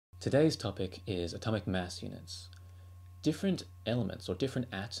Today's topic is atomic mass units. Different elements or different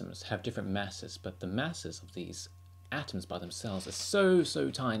atoms have different masses, but the masses of these atoms by themselves are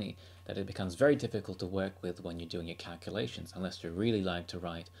so tiny that it becomes very difficult to work with when you're doing your calculations, unless you really like to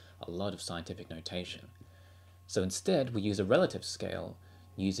write a lot of scientific notation. So instead, we use a relative scale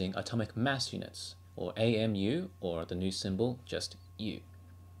using atomic mass units, or AMU, or the new symbol, just U.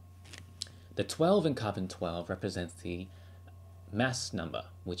 The 12 in carbon-12 represents the mass number,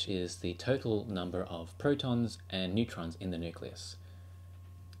 which is the total number of protons and neutrons in the nucleus.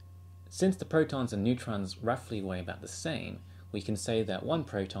 Since the protons and neutrons roughly weigh about the same, we can say that one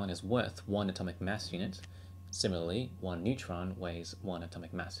proton is worth one atomic mass unit. Similarly, one neutron weighs one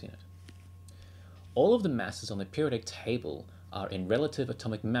atomic mass unit. All of the masses on the periodic table are in relative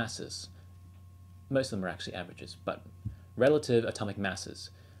atomic masses. Most of them are actually averages, but relative atomic masses.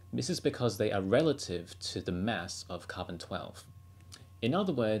 This is because they are relative to the mass of carbon-12. In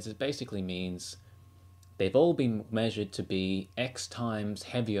other words, it basically means they've all been measured to be X times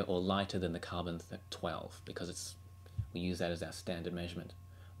heavier or lighter than the carbon-12, because we use that as our standard measurement,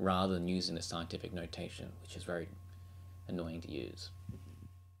 rather than using the scientific notation, which is very annoying to use.